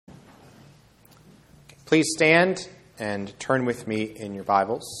Please stand and turn with me in your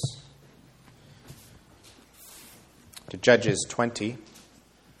Bibles to Judges 20.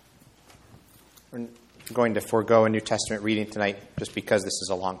 We're going to forego a New Testament reading tonight just because this is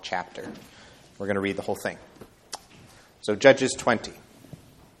a long chapter. We're going to read the whole thing. So Judges 20.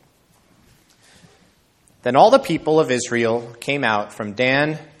 Then all the people of Israel came out from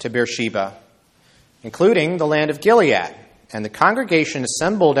Dan to Beersheba, including the land of Gilead, and the congregation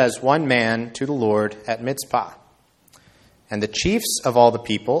assembled as one man to the Lord at Mizpah. And the chiefs of all the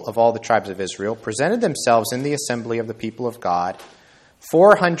people, of all the tribes of Israel, presented themselves in the assembly of the people of God,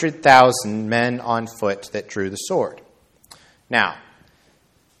 400,000 men on foot that drew the sword. Now,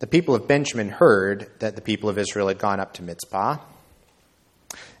 the people of Benjamin heard that the people of Israel had gone up to Mizpah.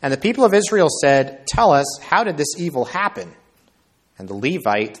 And the people of Israel said, "Tell us, how did this evil happen?" And the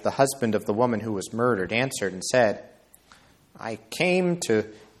Levite, the husband of the woman who was murdered, answered and said, "I came to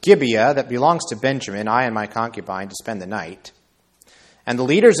Gibeah that belongs to Benjamin, I and my concubine, to spend the night. And the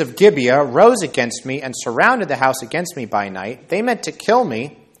leaders of Gibeah rose against me and surrounded the house against me by night. They meant to kill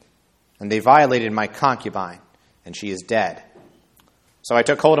me, and they violated my concubine, and she is dead. So I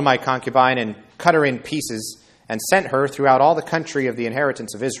took hold of my concubine and cut her in pieces and sent her throughout all the country of the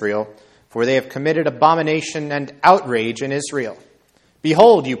inheritance of Israel, for they have committed abomination and outrage in Israel.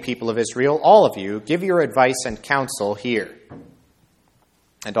 Behold, you people of Israel, all of you, give your advice and counsel here."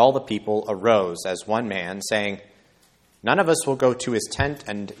 And all the people arose as one man, saying, "None of us will go to his tent,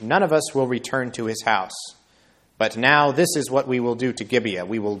 and none of us will return to his house. But now this is what we will do to Gibeah.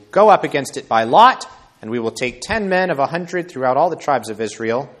 We will go up against it by lot, and we will take 10 men of 100 throughout all the tribes of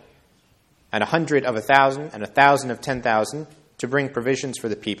Israel, and 100 of 1,000, and 1,000 of 10,000, to bring provisions for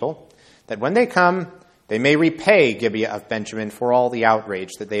the people, that when they come, they may repay Gibeah of Benjamin for all the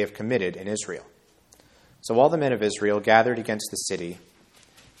outrage that they have committed in Israel." So all the men of Israel gathered against the city,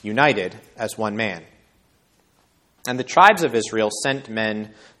 united as one man. And the tribes of Israel sent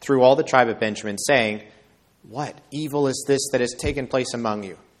men through all the tribe of Benjamin, saying, "What evil is this that has taken place among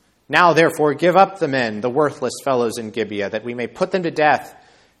you? Now therefore give up the men, the worthless fellows in Gibeah, that we may put them to death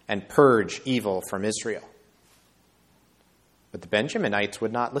and purge evil from Israel." But the Benjaminites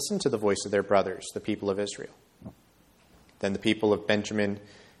would not listen to the voice of their brothers, the people of Israel. Then the people of Benjamin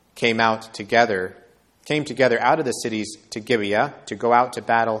came together out of the cities to Gibeah to go out to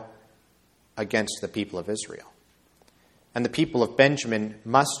battle against the people of Israel. And the people of Benjamin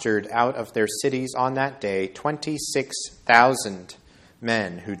mustered out of their cities on that day 26,000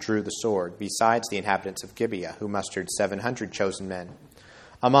 men who drew the sword, besides the inhabitants of Gibeah, who mustered 700 chosen men.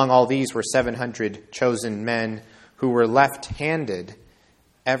 Among all these were 700 chosen men who were left-handed.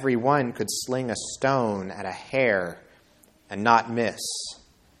 Every one could sling a stone at a hair and not miss.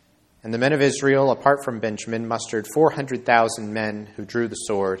 And the men of Israel, apart from Benjamin, mustered 400,000 men who drew the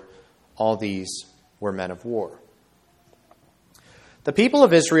sword. All these were men of war. The people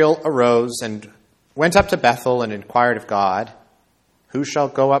of Israel arose and went up to Bethel and inquired of God, "Who shall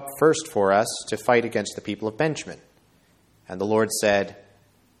go up first for us to fight against the people of Benjamin?" And the Lord said,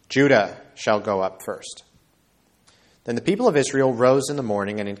 "Judah shall go up first." Then the people of Israel rose in the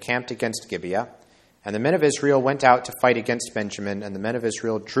morning and encamped against Gibeah. And the men of Israel went out to fight against Benjamin, and the men of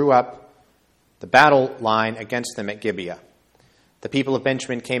Israel drew up the battle line against them at Gibeah. The people of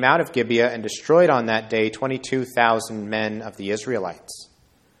Benjamin came out of Gibeah and destroyed on that day 22,000 men of the Israelites.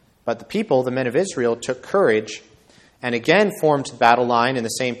 But the people, the men of Israel, took courage and again formed the battle line in the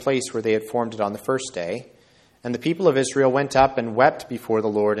same place where they had formed it on the first day. And the people of Israel went up and wept before the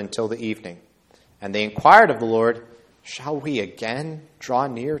Lord until the evening. And they inquired of the Lord, "Shall we again draw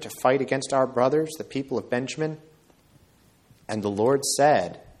near to fight against our brothers, the people of Benjamin?" And the Lord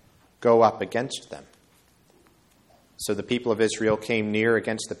said, "Go up against them." So the people of Israel came near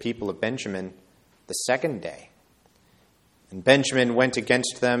against the people of Benjamin the second day. And Benjamin went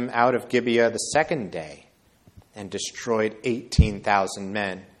against them out of Gibeah the second day and destroyed 18,000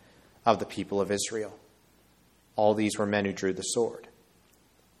 men of the people of Israel. All these were men who drew the sword.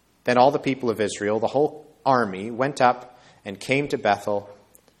 Then all the people of Israel, the whole army, went up and came to Bethel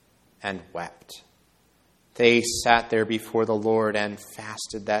and wept. They sat there before the Lord and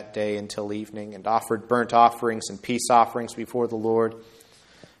fasted that day until evening and offered burnt offerings and peace offerings before the Lord.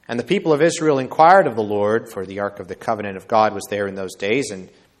 And the people of Israel inquired of the Lord, for the ark of the covenant of God was there in those days, and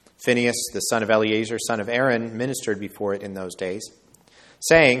Phinehas, the son of Eleazar, son of Aaron, ministered before it in those days,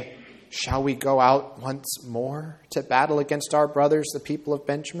 saying, "Shall we go out once more to battle against our brothers, the people of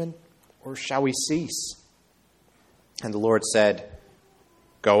Benjamin, or shall we cease?" And the Lord said,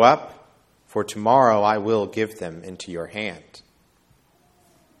 "Go up, for tomorrow I will give them into your hand."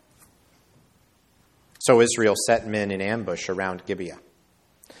 So Israel set men in ambush around Gibeah.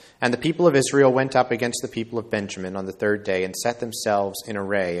 And the people of Israel went up against the people of Benjamin on the third day and set themselves in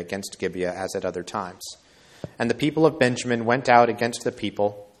array against Gibeah as at other times. And the people of Benjamin went out against the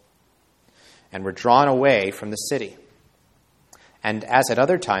people and were drawn away from the city. And as at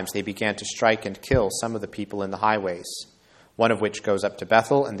other times, they began to strike and kill some of the people in the highways, one of which goes up to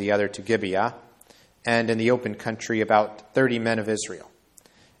Bethel and the other to Gibeah, and in the open country about 30 men of Israel.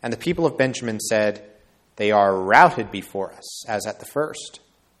 And the people of Benjamin said, "They are routed before us, as at the first."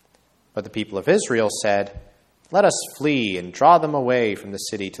 But the people of Israel said, "Let us flee and draw them away from the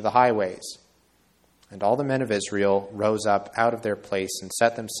city to the highways." And all the men of Israel rose up out of their place and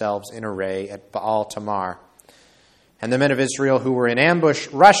set themselves in array at Baal Tamar. And the men of Israel who were in ambush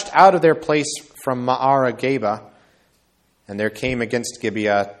rushed out of their place from Ma'ara Geba. And there came against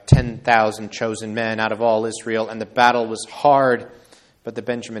Gibeah 10,000 chosen men out of all Israel, and the battle was hard, but the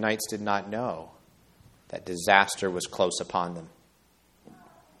Benjaminites did not know that disaster was close upon them.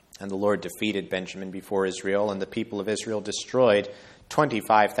 And the Lord defeated Benjamin before Israel, and the people of Israel destroyed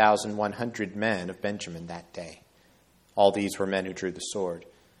 25,100 men of Benjamin that day. All these were men who drew the sword.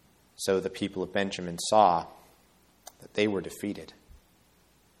 So the people of Benjamin saw that they were defeated.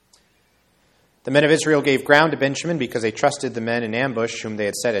 The men of Israel gave ground to Benjamin because they trusted the men in ambush whom they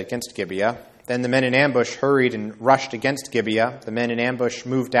had set against Gibeah. Then the men in ambush hurried and rushed against Gibeah. The men in ambush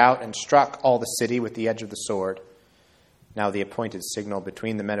moved out and struck all the city with the edge of the sword. Now the appointed signal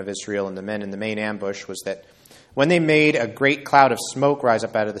between the men of Israel and the men in the main ambush was that when they made a great cloud of smoke rise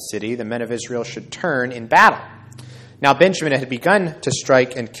up out of the city, the men of Israel should turn in battle. Now Benjamin had begun to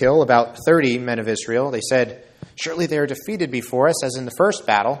strike and kill about 30 men of Israel. They said, "Surely they are defeated before us, as in the first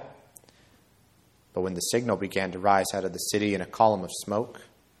battle." But when the signal began to rise out of the city in a column of smoke,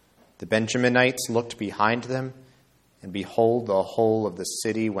 the Benjaminites looked behind them, and behold, the whole of the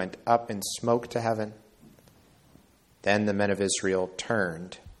city went up in smoke to heaven. Then the men of Israel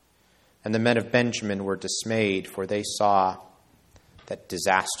turned, and the men of Benjamin were dismayed, for they saw that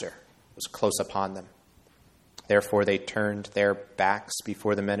disaster was close upon them. Therefore they turned their backs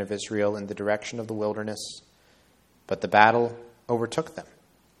before the men of Israel in the direction of the wilderness, but the battle overtook them.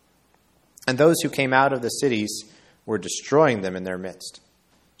 And those who came out of the cities were destroying them in their midst.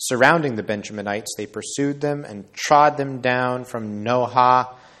 Surrounding the Benjaminites, they pursued them and trod them down from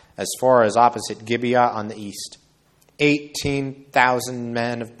Nohah as far as opposite Gibeah on the east. 18,000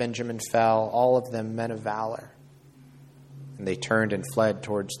 men of Benjamin fell, all of them men of valor. And they turned and fled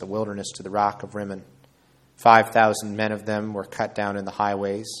towards the wilderness to the rock of Rimmon. 5,000 men of them were cut down in the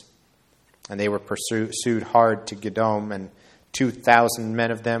highways, and they were pursued hard to Gedom, and 2,000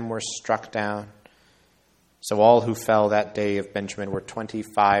 men of them were struck down. So all who fell that day of Benjamin were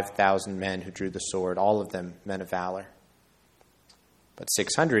 25,000 men who drew the sword, all of them men of valor. But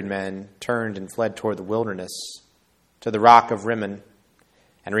 600 men turned and fled toward the wilderness, to the rock of Rimmon,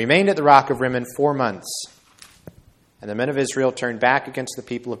 and remained at the rock of Rimmon 4 months. And the men of Israel turned back against the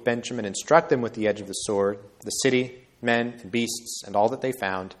people of Benjamin and struck them with the edge of the sword, the city, men, and beasts, and all that they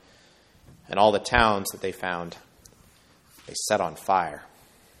found, and all the towns that they found they set on fire.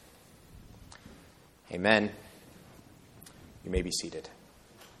 Amen. You may be seated.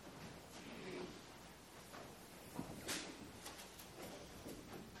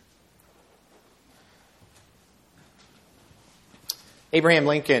 Abraham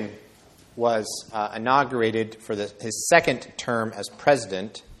Lincoln was inaugurated for his second term as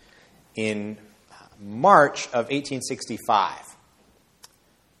president in March of 1865.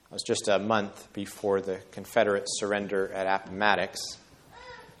 It was just a month before the Confederate surrender at Appomattox.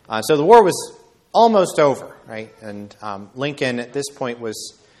 So the war was almost over, right? And Lincoln at this point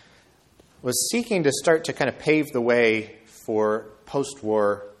was seeking to start to kind of pave the way for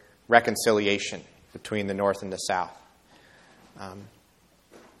post-war reconciliation between the North and the South.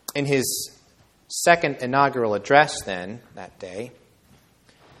 In his second inaugural address then, that day,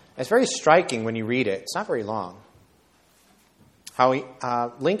 it's very striking when you read it. It's not very long.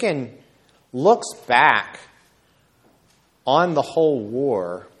 How Lincoln looks back on the whole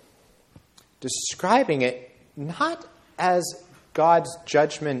war, describing it not as God's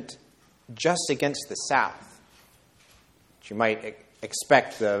judgment just against the South, which you might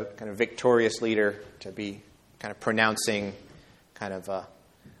expect the kind of victorious leader to be kind of pronouncing kind of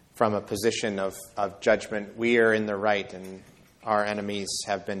from a position of judgment. We are in the right and our enemies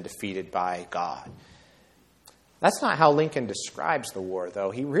have been defeated by God. That's not how Lincoln describes the war,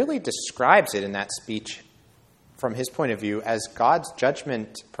 though. He really describes it in that speech from his point of view as God's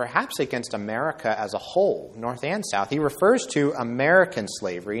judgment perhaps against America as a whole, North and South. He refers to American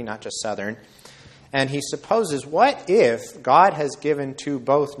slavery, not just Southern, and he supposes, what if God has given to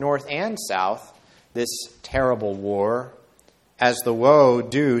both North and South this terrible war as the woe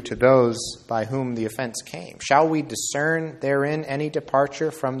due to those by whom the offense came? Shall we discern therein any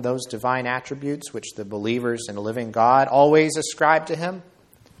departure from those divine attributes which the believers in a living God always ascribe to him?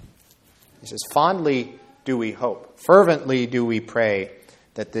 He says, fondly do we hope, fervently do we pray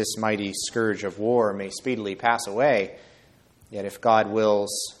that this mighty scourge of war may speedily pass away. Yet if God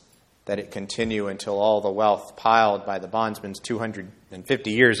wills that it continue until all the wealth piled by the bondsman's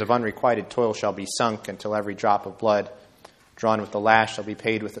 250 years of unrequited toil shall be sunk, until every drop of blood drawn with the lash shall be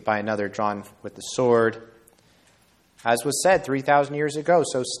paid with it by another drawn with the sword. As was said 3,000 years ago,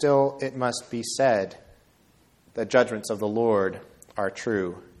 so still it must be said, the judgments of the Lord are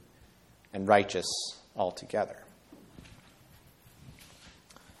true and righteous altogether.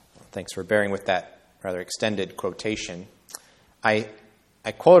 Thanks for bearing with that rather extended quotation. I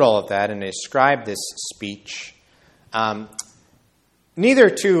quote all of that and I ascribe this speech neither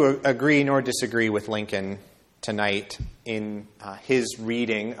to agree nor disagree with Lincoln tonight in his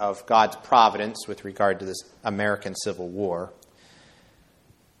reading of God's providence with regard to this American Civil War.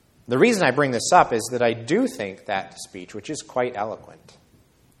 The reason I bring this up is that I do think that speech, which is quite eloquent,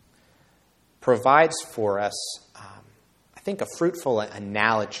 provides for us, I think, a fruitful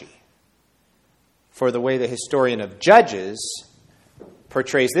analogy for the way the historian of Judges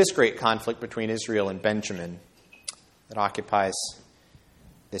portrays this great conflict between Israel and Benjamin that occupies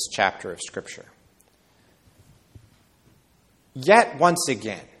this chapter of Scripture. Yet, once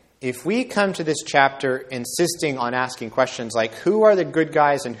again, if we come to this chapter insisting on asking questions like, who are the good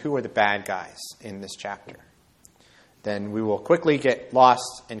guys and who are the bad guys in this chapter, then we will quickly get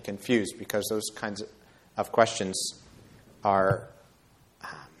lost and confused, because those kinds of questions are,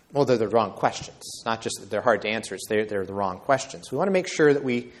 well, they're the wrong questions. Not just that they're hard to answer, it's they're the wrong questions. We want to make sure that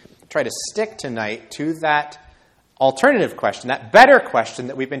we try to stick tonight to that alternative question, that better question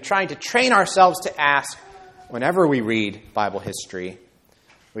that we've been trying to train ourselves to ask whenever we read Bible history,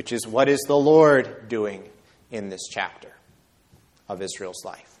 which is, what is the Lord doing in this chapter of Israel's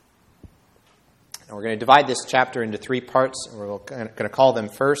life? And we're going to divide this chapter into three parts, and we're going to call them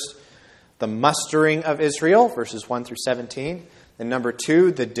first, the mustering of Israel, verses 1 through 17. Then number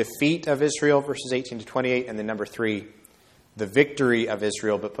 2, the defeat of Israel, verses 18 to 28. And then number 3, the victory of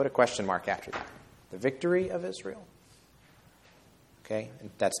Israel, but put a question mark after that. The victory of Israel. Okay, and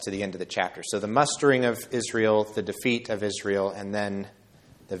that's to the end of the chapter. So the mustering of Israel, the defeat of Israel, and then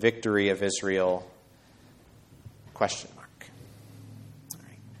the victory of Israel, question mark.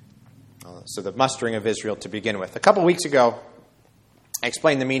 All right. So the mustering of Israel to begin with. A couple weeks ago, I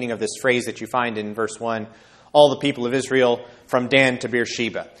explained the meaning of this phrase that you find in verse 1, all the people of Israel from Dan to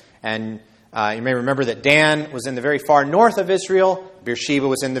Beersheba. And you may remember that Dan was in the very far north of Israel, Beersheba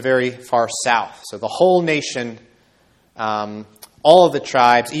was in the very far south. So the whole nation, all of the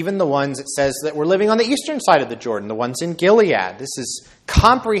tribes, even the ones, it says, that were living on the eastern side of the Jordan, the ones in Gilead. This is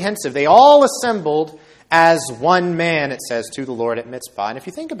comprehensive. They all assembled as one man, it says, to the Lord at Mizpah. And if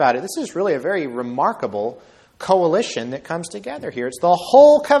you think about it, this is really a very remarkable coalition that comes together here. It's the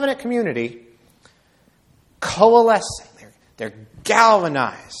whole covenant community coalescing. They're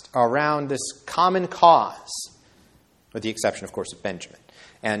galvanized around this common cause, with the exception, of course, of Benjamin.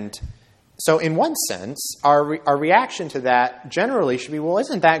 And so in one sense, our reaction to that generally should be, well,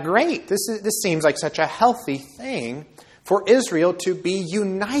 isn't that great? This seems like such a healthy thing for Israel to be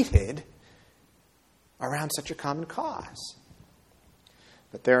united around such a common cause.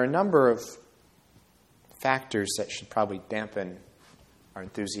 But there are a number of factors that should probably dampen our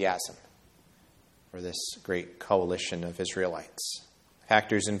enthusiasm for this great coalition of Israelites.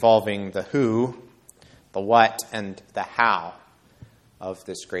 Factors involving the who, the what, and the how of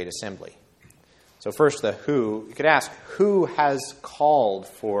this great assembly. So first, the who. You could ask, who has called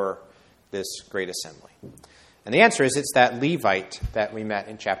for this great assembly? And the answer is, it's that Levite that we met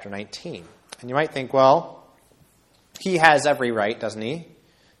in chapter 19. And you might think, well, he has every right, doesn't he,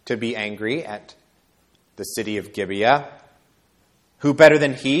 to be angry at the city of Gibeah. Who better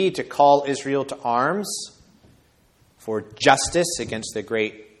than he to call Israel to arms for justice against the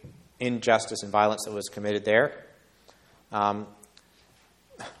great injustice and violence that was committed there?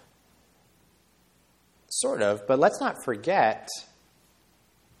 Sort of, but let's not forget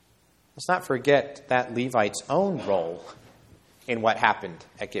that Levite's own role in what happened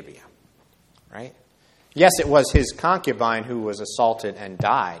at Gibeah, right? Yes, it was his concubine who was assaulted and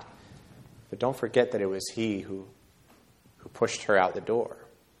died, but don't forget that it was he who pushed her out the door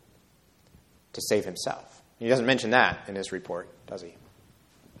to save himself. He doesn't mention that in his report, does he?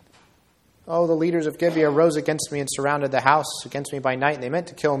 Oh, the leaders of Gibeah rose against me and surrounded the house against me by night, and they meant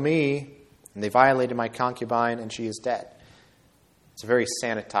to kill me, and they violated my concubine, and she is dead. It's a very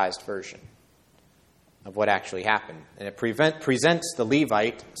sanitized version of what actually happened. And it presents the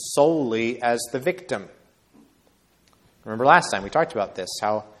Levite solely as the victim. Remember last time we talked about this,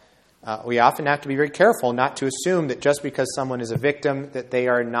 how we often have to be very careful not to assume that just because someone is a victim that they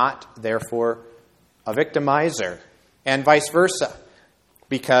are not, therefore, a victimizer, and vice versa.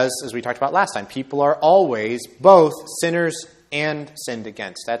 Because, as we talked about last time, people are always both sinners and sinned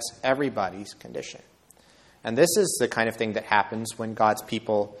against. That's everybody's condition. And this is the kind of thing that happens when God's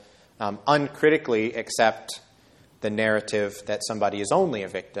people uncritically accept the narrative that somebody is only a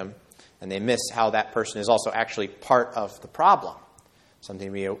victim, and they miss how that person is also actually part of the problem,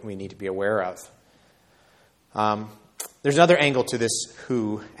 something we need to be aware of. There's another angle to this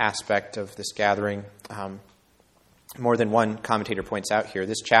who aspect of this gathering. More than one commentator points out here,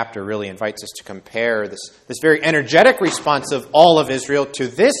 this chapter really invites us to compare this very energetic response of all of Israel to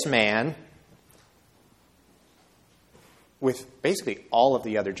this man with basically all of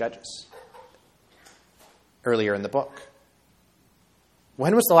the other judges earlier in the book.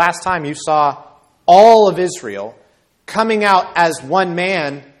 When was the last time you saw all of Israel coming out as one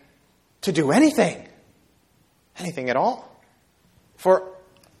man to do anything? Anything at all? For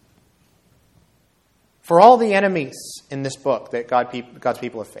all the enemies in this book that God's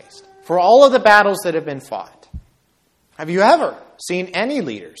people have faced, for all of the battles that have been fought, have you ever seen any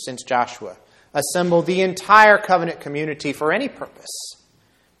leader since Joshua assemble the entire covenant community for any purpose?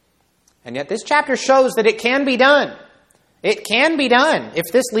 And yet this chapter shows that it can be done. It can be done. If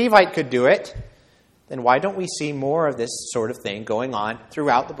this Levite could do it, then why don't we see more of this sort of thing going on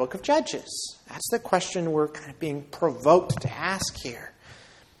throughout the book of Judges? That's the question we're kind of being provoked to ask here.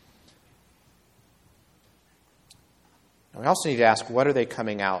 Now we also need to ask, what are they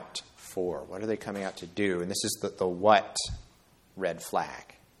coming out for? What are they coming out to do? And this is the what red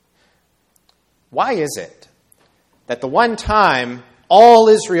flag. Why is it that the one time all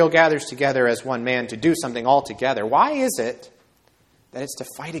Israel gathers together as one man to do something all together, why is it that it's to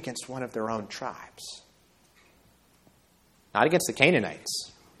fight against one of their own tribes? Not against the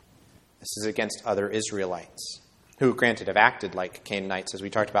Canaanites. This is against other Israelites, who, granted, have acted like Canaanites, as we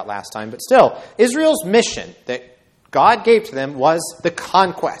talked about last time. But still, Israel's mission that God gave to them was the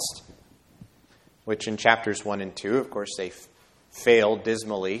conquest, which in chapters 1 and 2, of course, they failed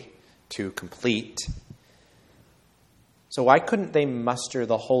dismally to complete. So why couldn't they muster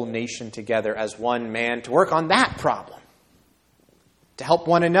the whole nation together as one man to work on that problem? To help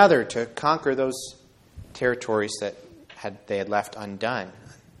one another to conquer those territories that they had left undone.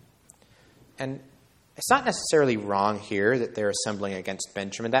 And it's not necessarily wrong here that they're assembling against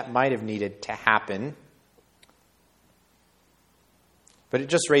Benjamin. That might have needed to happen. But it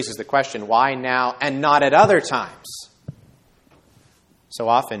just raises the question, why now and not at other times? So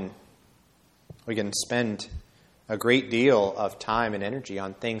often we can spend a great deal of time and energy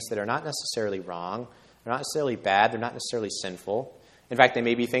on things that are not necessarily wrong, they're not necessarily bad, they're not necessarily sinful. In fact, they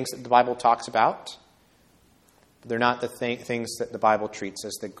may be things that the Bible talks about, but they're not the things that the Bible treats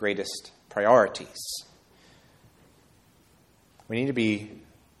as the greatest priorities. We need to be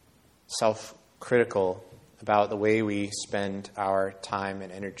self-critical about the way we spend our time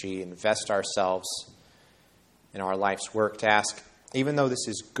and energy, invest ourselves in our life's work, to ask, even though this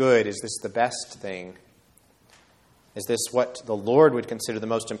is good, is this the best thing? Is this what the Lord would consider the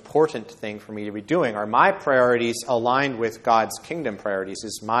most important thing for me to be doing? Are my priorities aligned with God's kingdom priorities?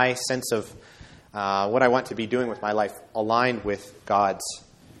 Is my sense of what I want to be doing with my life aligned with God's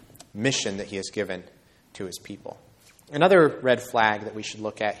mission that He has given to His people? Another red flag that we should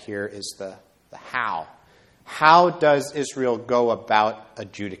look at here is the how. How does Israel go about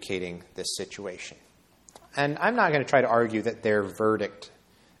adjudicating this situation? And I'm not going to try to argue that their verdict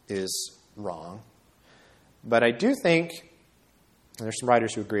is wrong. But I do think, and there's some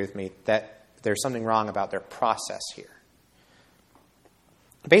writers who agree with me, that there's something wrong about their process here.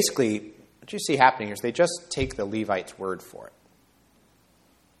 Basically, what you see happening is they just take the Levite's word for it.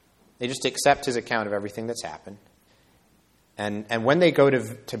 They just accept his account of everything that's happened. And when they go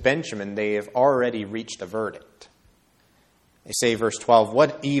to Benjamin, they have already reached a verdict. They say, verse 12,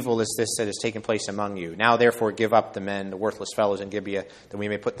 "What evil is this that has taken place among you? Now therefore give up the men, the worthless fellows in Gibeah, that we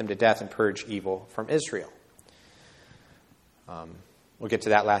may put them to death and purge evil from Israel." We'll get to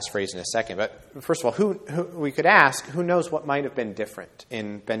that last phrase in a second. But first of all, who we could ask, who knows what might have been different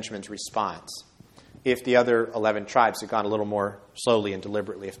in Benjamin's response if the other 11 tribes had gone a little more slowly and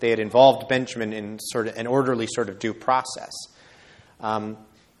deliberately, if they had involved Benjamin in sort of an orderly sort of due process.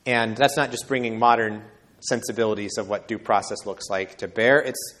 And that's not just bringing modern sensibilities of what due process looks like to bear.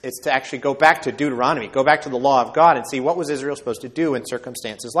 It's to actually go back to Deuteronomy, go back to the law of God and see what was Israel supposed to do in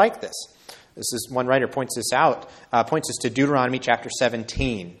circumstances like this. This is one writer points us to Deuteronomy chapter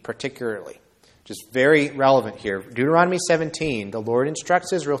 17 particularly. which is very relevant here. Deuteronomy 17, the Lord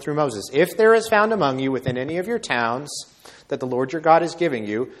instructs Israel through Moses, if there is found among you within any of your towns that the Lord your God is giving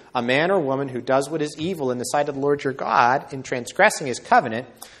you, a man or woman who does what is evil in the sight of the Lord your God in transgressing his covenant,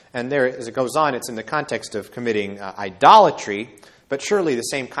 and there, as it goes on, it's in the context of committing idolatry, but surely the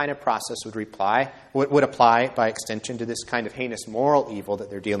same kind of process would apply by extension to this kind of heinous moral evil that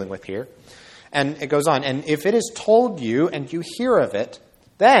they're dealing with here. And it goes on, and if it is told you and you hear of it,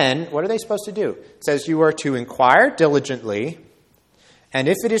 then what are they supposed to do? It says you are to inquire diligently, and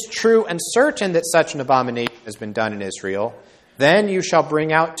if it is true and certain that such an abomination has been done in Israel, then you shall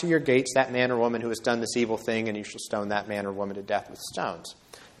bring out to your gates that man or woman who has done this evil thing, and you shall stone that man or woman to death with stones.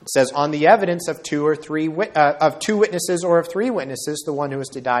 It says, on the evidence of two witnesses or of three witnesses, the one who is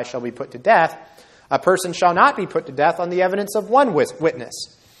to die shall be put to death. A person shall not be put to death on the evidence of one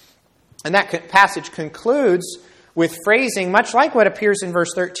witness. And that passage concludes with phrasing much like what appears in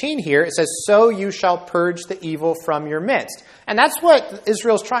verse 13 here. It says, so you shall purge the evil from your midst. And that's what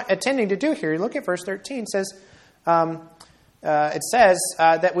Israel's intending to do here. You look at verse 13. It says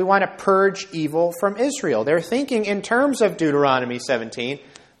that we want to purge evil from Israel. They're thinking in terms of Deuteronomy 17,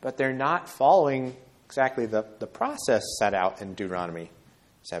 but they're not following exactly the process set out in Deuteronomy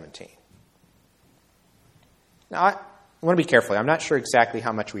 17. Now, I want to be careful. I'm not sure exactly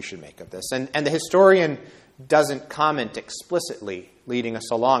how much we should make of this. And the historian doesn't comment explicitly, leading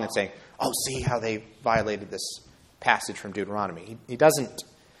us along and saying, oh, see how they violated this passage from Deuteronomy. He doesn't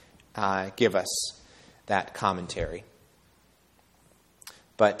give us that commentary.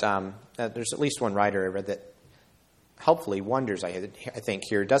 But there's at least one writer I read that helpfully wonders, I think,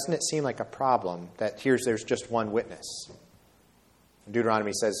 here, doesn't it seem like a problem that there's just one witness?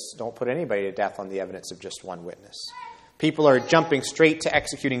 Deuteronomy says, don't put anybody to death on the evidence of just one witness. People are jumping straight to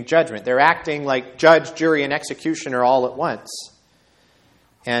executing judgment. They're acting like judge, jury, and executioner all at once.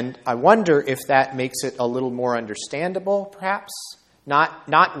 And I wonder if that makes it a little more understandable, perhaps.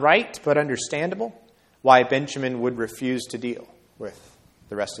 Not right, but understandable, why Benjamin would refuse to deal with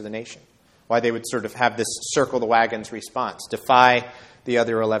the rest of the nation. Why they would sort of have this circle the wagons response, defy the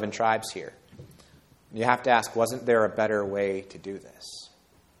other 11 tribes here. You have to ask, wasn't there a better way to do this?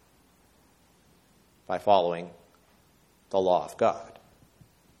 By following the law of God.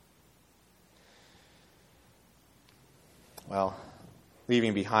 Well,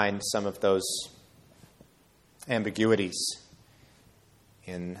 leaving behind some of those ambiguities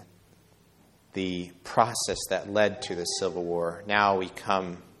in the process that led to the Civil War, now we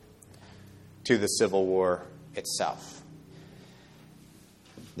come to the Civil War itself.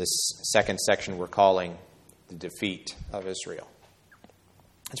 This second section we're calling the defeat of Israel.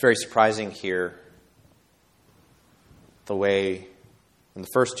 It's very surprising here the way in the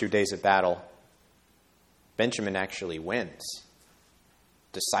first 2 days of battle, Benjamin actually wins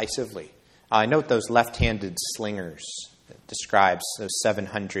decisively. I note those left-handed slingers. It describes those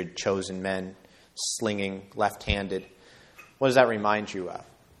 700 chosen men slinging left-handed. What does that remind you of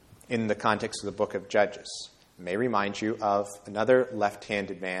in the context of the book of Judges? It may remind you of another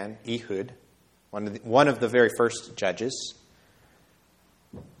left-handed man, Ehud, one of the very first judges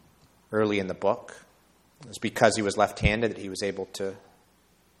early in the book. It was because he was left-handed that he was able to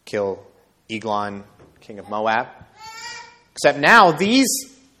kill Eglon, king of Moab. Except now these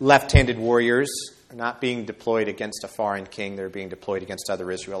left-handed warriors are not being deployed against a foreign king. They're being deployed against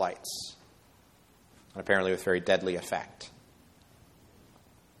other Israelites. And apparently with very deadly effect.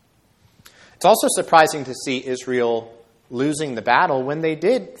 It's also surprising to see Israel losing the battle when they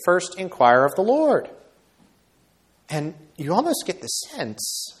did first inquire of the Lord. And you almost get the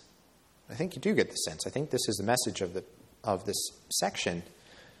sense, I think you do get the sense, I think this is the message of this section,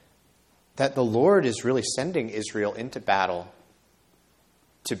 that the Lord is really sending Israel into battle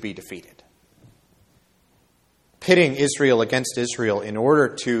to be defeated. Pitting Israel against Israel in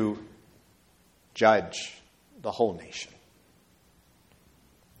order to judge the whole nation.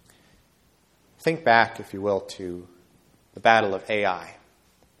 Think back, if you will, to the Battle of Ai,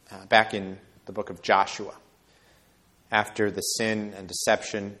 back in the book of Joshua, after the sin and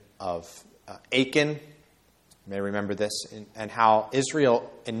deception of Achan. You may remember this, and how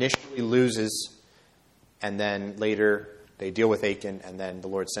Israel initially loses, and then later they deal with Achan, and then the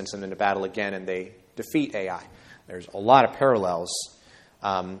Lord sends them into battle again, and they defeat Ai. There's a lot of parallels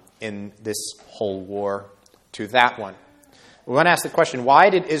in this whole war to that one. We want to ask the question,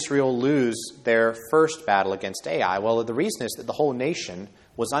 why did Israel lose their first battle against Ai? Well, the reason is that the whole nation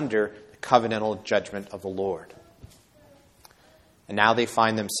was under the covenantal judgment of the Lord. And now they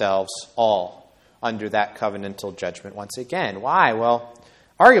find themselves all under that covenantal judgment once again. Why? Well,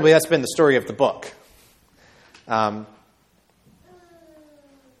 arguably that's been the story of the book.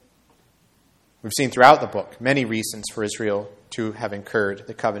 We've seen throughout the book many reasons for Israel to have incurred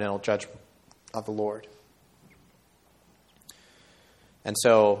the covenantal judgment of the Lord. And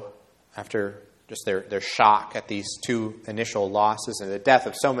so, after just their shock at these two initial losses and the death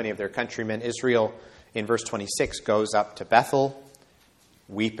of so many of their countrymen, Israel, in verse 26, goes up to Bethel,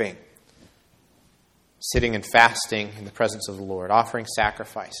 weeping, sitting and fasting in the presence of the Lord, offering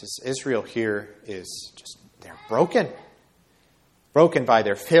sacrifices. Israel here is just, they're broken by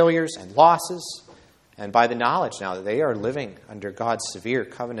their failures and losses, and by the knowledge now that they are living under God's severe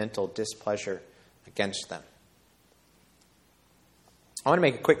covenantal displeasure against them. I want to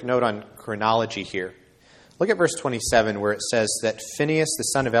make a quick note on chronology here. Look at verse 27 where it says that Phinehas, the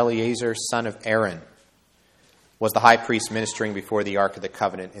son of Eleazar, son of Aaron, was the high priest ministering before the Ark of the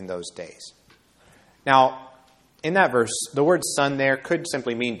Covenant in those days. Now, in that verse, the word son there could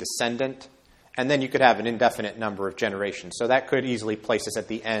simply mean descendant, and then you could have an indefinite number of generations. So that could easily place us at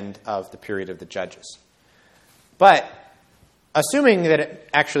the end of the period of the Judges. But assuming that it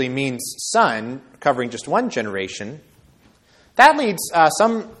actually means son, covering just one generation, that leads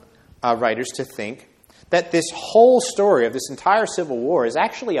some writers to think that this whole story of this entire civil war is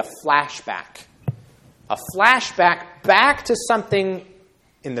actually a flashback. A flashback back to something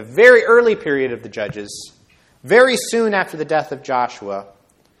in the very early period of the Judges, very soon after the death of Joshua,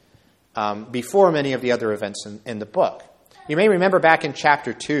 before many of the other events in the book. You may remember back in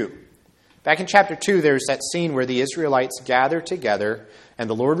chapter 2. Back in chapter 2, there's that scene where the Israelites gather together, and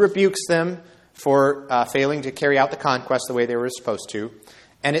the Lord rebukes them for failing to carry out the conquest the way they were supposed to.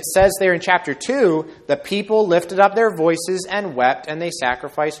 And it says there in chapter 2, the people lifted up their voices and wept, and they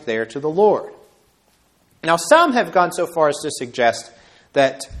sacrificed there to the Lord. Now, some have gone so far as to suggest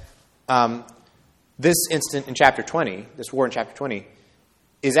that this incident in chapter 20, this war in chapter 20,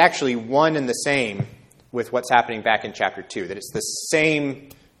 is actually one and the same with what's happening back in chapter 2. That it's the same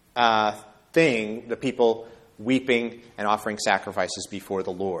thing, the people weeping and offering sacrifices before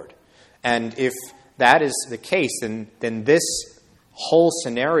the Lord. And if that is the case, then this whole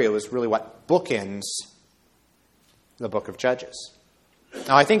scenario is really what bookends the book of Judges.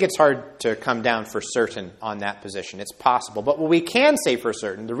 Now, I think it's hard to come down for certain on that position. It's possible. But what we can say for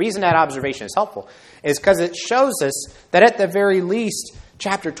certain, the reason that observation is helpful, is because it shows us that at the very least,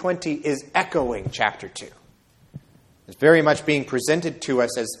 chapter 20 is echoing chapter 2. It's very much being presented to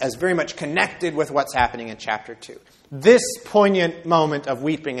us as very much connected with what's happening in chapter 2. This poignant moment of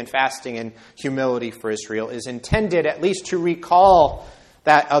weeping and fasting and humility for Israel is intended at least to recall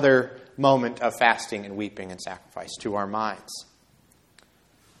that other moment of fasting and weeping and sacrifice to our minds.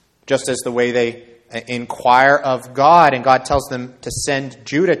 Just as the way they inquire of God, and God tells them to send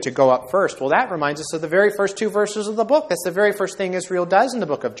Judah to go up first. Well, that reminds us of the very first two verses of the book. That's the very first thing Israel does in the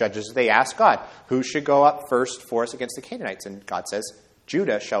book of Judges. They ask God, who should go up first for us against the Canaanites? And God says,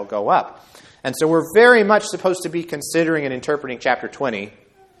 Judah shall go up. And so we're very much supposed to be considering and interpreting chapter 20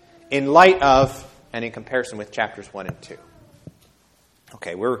 in light of and in comparison with chapters 1 and 2.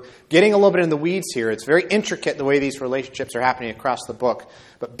 Okay, we're getting a little bit in the weeds here. It's very intricate the way these relationships are happening across the book.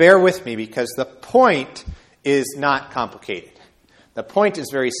 But bear with me because the point is not complicated. The point is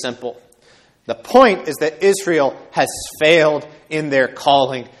very simple. The point is that Israel has failed in their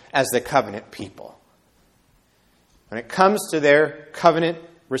calling as the covenant people. When it comes to their covenant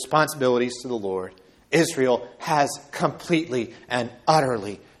responsibilities to the Lord, Israel has completely and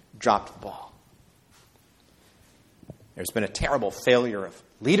utterly dropped the ball. There's been a terrible failure of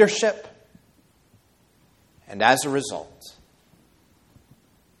leadership, and as a result,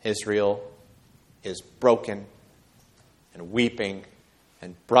 Israel is broken and weeping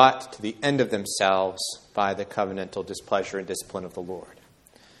and brought to the end of themselves by the covenantal displeasure and discipline of the Lord.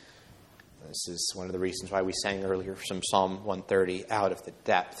 This is one of the reasons why we sang earlier from Psalm 130, out of the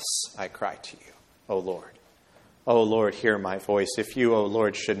depths I cry to you, O Lord. O Lord, hear my voice. If you, O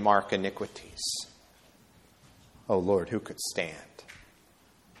Lord, should mark iniquities, O Lord, who could stand?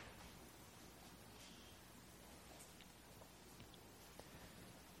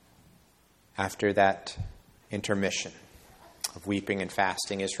 After that intermission of weeping and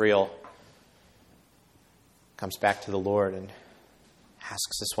fasting, Israel comes back to the Lord and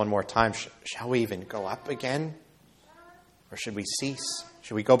asks us one more time, shall we even go up again? Or should we cease?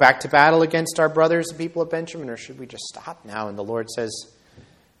 Should we go back to battle against our brothers, the people of Benjamin, or should we just stop now? And the Lord says,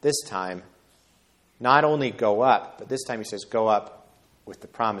 this time, not only go up, but this time he says, go up with the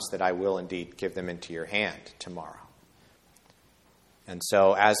promise that I will indeed give them into your hand tomorrow. And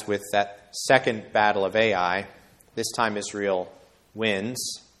so, as with that second battle of Ai, this time Israel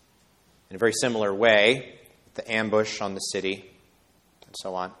wins in a very similar way, the ambush on the city, and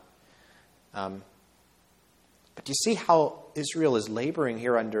so on. But do you see how Israel is laboring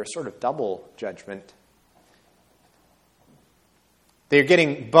here under a sort of double judgment. They're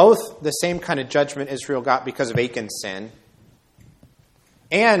getting both the same kind of judgment Israel got because of Achan's sin,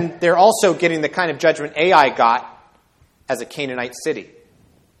 and they're also getting the kind of judgment Ai got as a Canaanite city.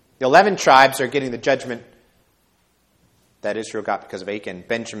 The 11 tribes are getting the judgment that Israel got because of Achan.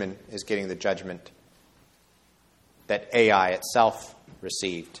 Benjamin is getting the judgment that Ai itself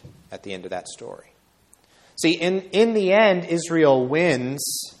received at the end of that story. See, in the end, Israel wins,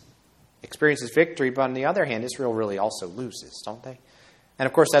 experiences victory, but on the other hand, Israel really also loses, don't they? And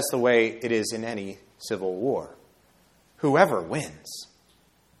of course, that's the way it is in any civil war. Whoever wins,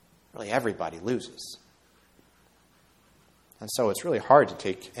 really everybody loses. And so it's really hard to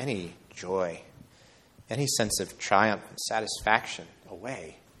take any joy, any sense of triumph and satisfaction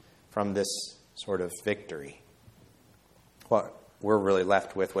away from this sort of victory. What we're really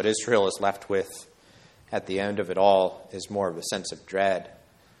left with, what Israel is left with at the end of it all, is more of a sense of dread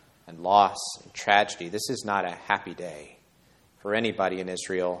and loss and tragedy. This is not a happy day for anybody in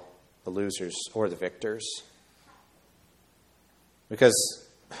Israel, the losers or the victors. Because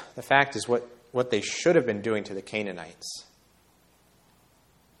the fact is, what they should have been doing to the Canaanites,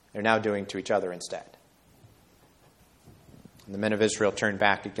 they're now doing to each other instead. And the men of Israel turned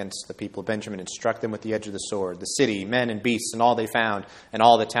back against the people of Benjamin and struck them with the edge of the sword. The city, men and beasts, and all they found, and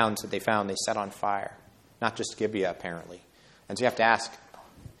all the towns that they found, they set on fire. Not just Gibeah, apparently. And so you have to ask,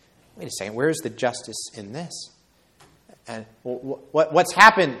 wait a second, where's the justice in this? And what's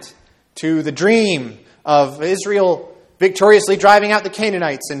happened to the dream of Israel victoriously driving out the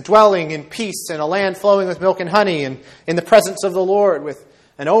Canaanites and dwelling in peace in a land flowing with milk and honey and in the presence of the Lord with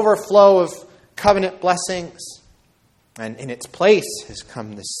an overflow of covenant blessings? And in its place has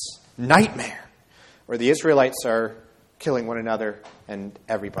come this nightmare where the Israelites are killing one another and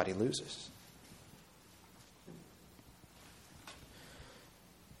everybody loses.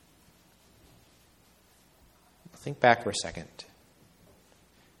 Think back for a second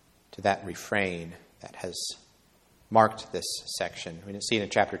to that refrain that has marked this section. We didn't see it in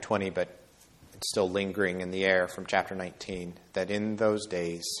chapter 20, but it's still lingering in the air from chapter 19, that in those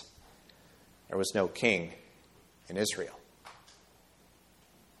days there was no king in Israel.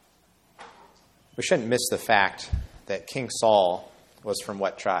 We shouldn't miss the fact that King Saul was from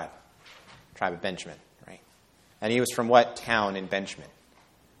what tribe? Tribe of Benjamin, right? And he was from what town in Benjamin?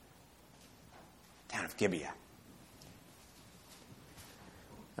 Town of Gibeah.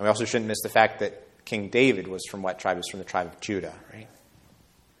 And we also shouldn't miss the fact that King David was from what tribe? He was from the tribe of Judah, right?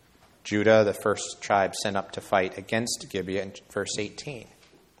 Judah, the first tribe sent up to fight against Gibeah in verse 18.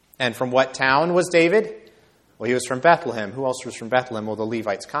 And from what town was David? Well, he was from Bethlehem. Who else was from Bethlehem? Well, the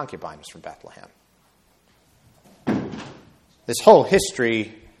Levite's concubine was from Bethlehem. This whole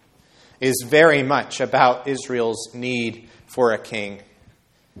history is very much about Israel's need for a king,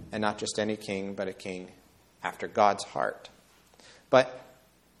 and not just any king, but a king after God's heart. But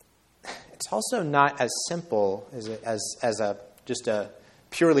it's also not as simple as just a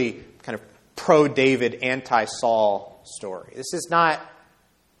purely kind of pro-David, anti-Saul story. This is not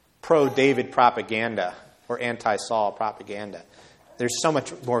pro-David propaganda or anti-Saul propaganda. There's so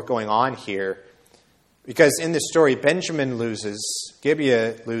much more going on here. Because in this story, Benjamin loses,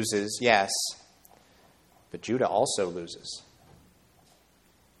 Gibeah loses, yes, but Judah also loses.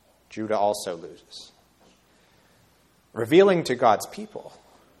 Judah also loses. Revealing to God's people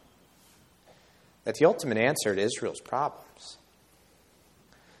that the ultimate answer to Israel's problems,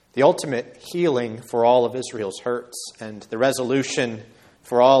 the ultimate healing for all of Israel's hurts, and the resolution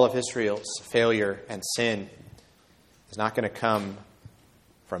for all of Israel's failure and sin is not going to come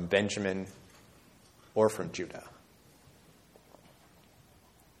from Benjamin or from Judah.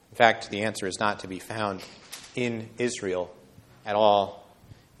 In fact, the answer is not to be found in Israel at all.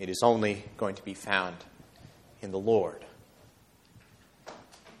 It is only going to be found in the Lord.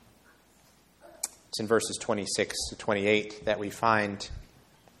 It's in verses 26 to 28 that we find,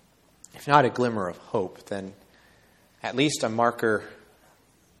 if not a glimmer of hope, then at least a marker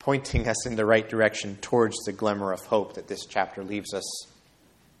pointing us in the right direction towards the glimmer of hope that this chapter leaves us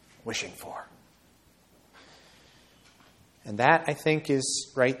wishing for. And that, I think,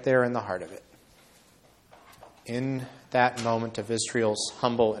 is right there in the heart of it. In that moment of Israel's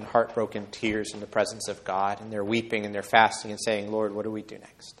humble and heartbroken tears in the presence of God, and their weeping and their fasting and saying, Lord, what do we do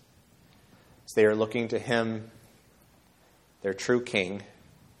next? As they are looking to Him, their true King,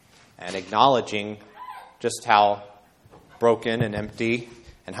 and acknowledging just how broken and empty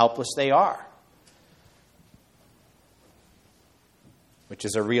and helpless they are. Which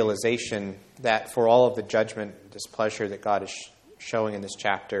is a realization that for all of the judgment and displeasure that God is showing in this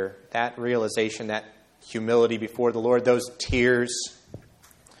chapter, that realization, that humility before the Lord. Those tears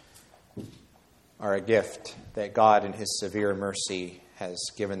are a gift that God in his severe mercy has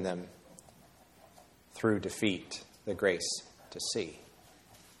given them through defeat, the grace to see.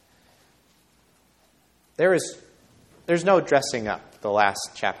 There's no dressing up the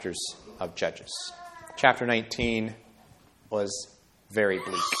last chapters of Judges. Chapter 19 was very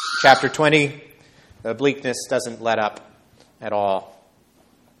bleak. Chapter 20, the bleakness doesn't let up at all.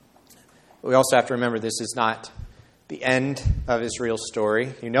 We also have to remember this is not the end of Israel's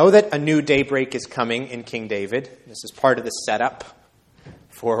story. You know that a new daybreak is coming in King David. This is part of the setup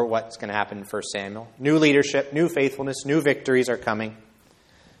for what's going to happen in 1 Samuel. New leadership, new faithfulness, new victories are coming.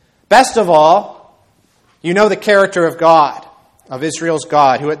 Best of all, you know the character of God, of Israel's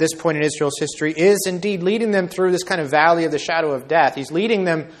God, who at this point in Israel's history is indeed leading them through this kind of valley of the shadow of death. He's leading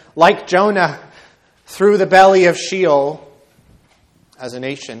them, like Jonah, through the belly of Sheol as a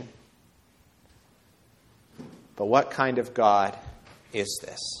nation. But what kind of God is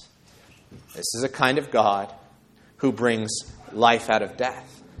this? This is a kind of God who brings life out of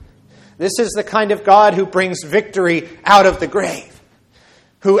death. This is the kind of God who brings victory out of the grave,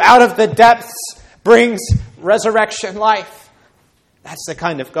 who out of the depths brings resurrection life. That's the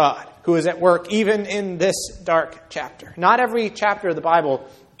kind of God who is at work even in this dark chapter. Not every chapter of the Bible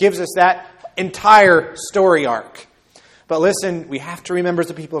gives us that entire story arc. But listen, we have to remember as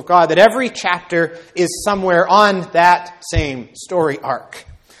the people of God that every chapter is somewhere on that same story arc.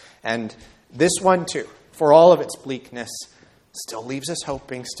 And this one too, for all of its bleakness, still leaves us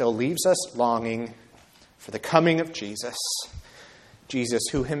hoping, still leaves us longing for the coming of Jesus. Jesus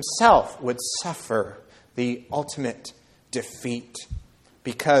who himself would suffer the ultimate defeat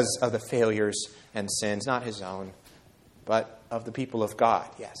because of the failures and sins, not his own, but of the people of God,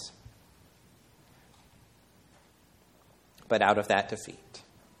 yes. But out of that defeat,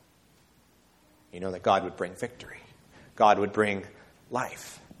 you know that God would bring victory. God would bring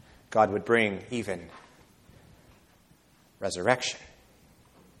life. God would bring even resurrection.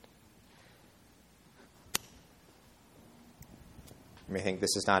 You may think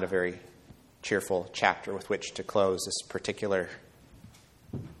this is not a very cheerful chapter with which to close this particular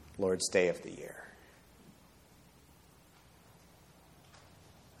Lord's Day of the year.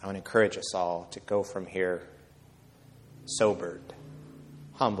 I want to encourage us all to go from here sobered,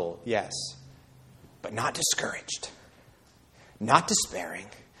 humbled, yes, but not discouraged, not despairing,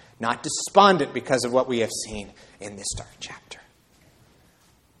 not despondent because of what we have seen in this dark chapter.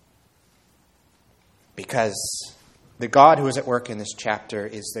 Because the God who is at work in this chapter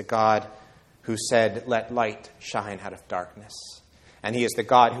is the God who said, "Let light shine out of darkness." And he is the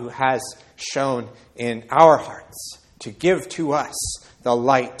God who has shown in our hearts to give to us the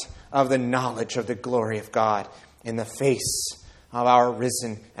light of the knowledge of the glory of God in the face of our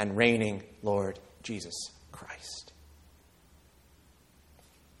risen and reigning Lord Jesus Christ.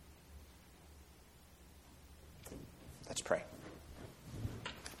 Let's pray.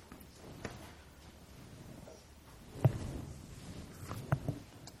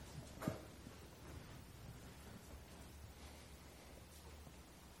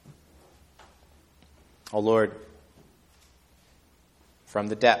 O Lord, from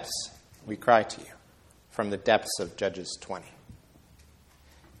the depths we cry to you, from the depths of Judges 20,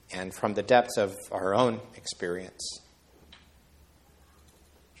 and from the depths of our own experience.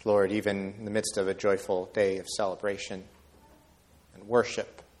 Lord, even in the midst of a joyful day of celebration and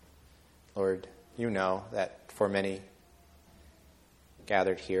worship, Lord, you know that for many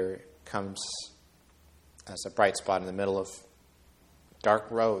gathered here, it comes as a bright spot in the middle of dark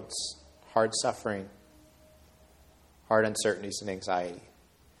roads, hard suffering, hard uncertainties and anxiety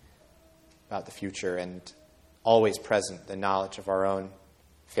about the future, and always present the knowledge of our own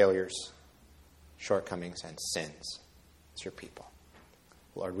failures, shortcomings, and sins as your people.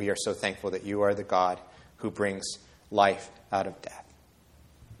 Lord, we are so thankful that you are the God who brings life out of death.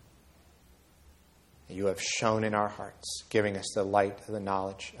 You have shone in our hearts, giving us the light of the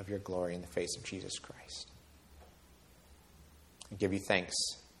knowledge of your glory in the face of Jesus Christ. We give you thanks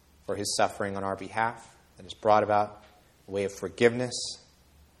for his suffering on our behalf that has brought about a way of forgiveness.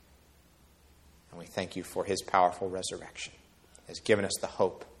 And we thank you for his powerful resurrection. It has given us the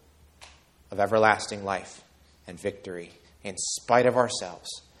hope of everlasting life and victory in spite of ourselves,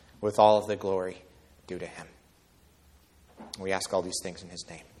 with all of the glory due to him. We ask all these things in his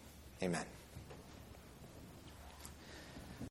name. Amen.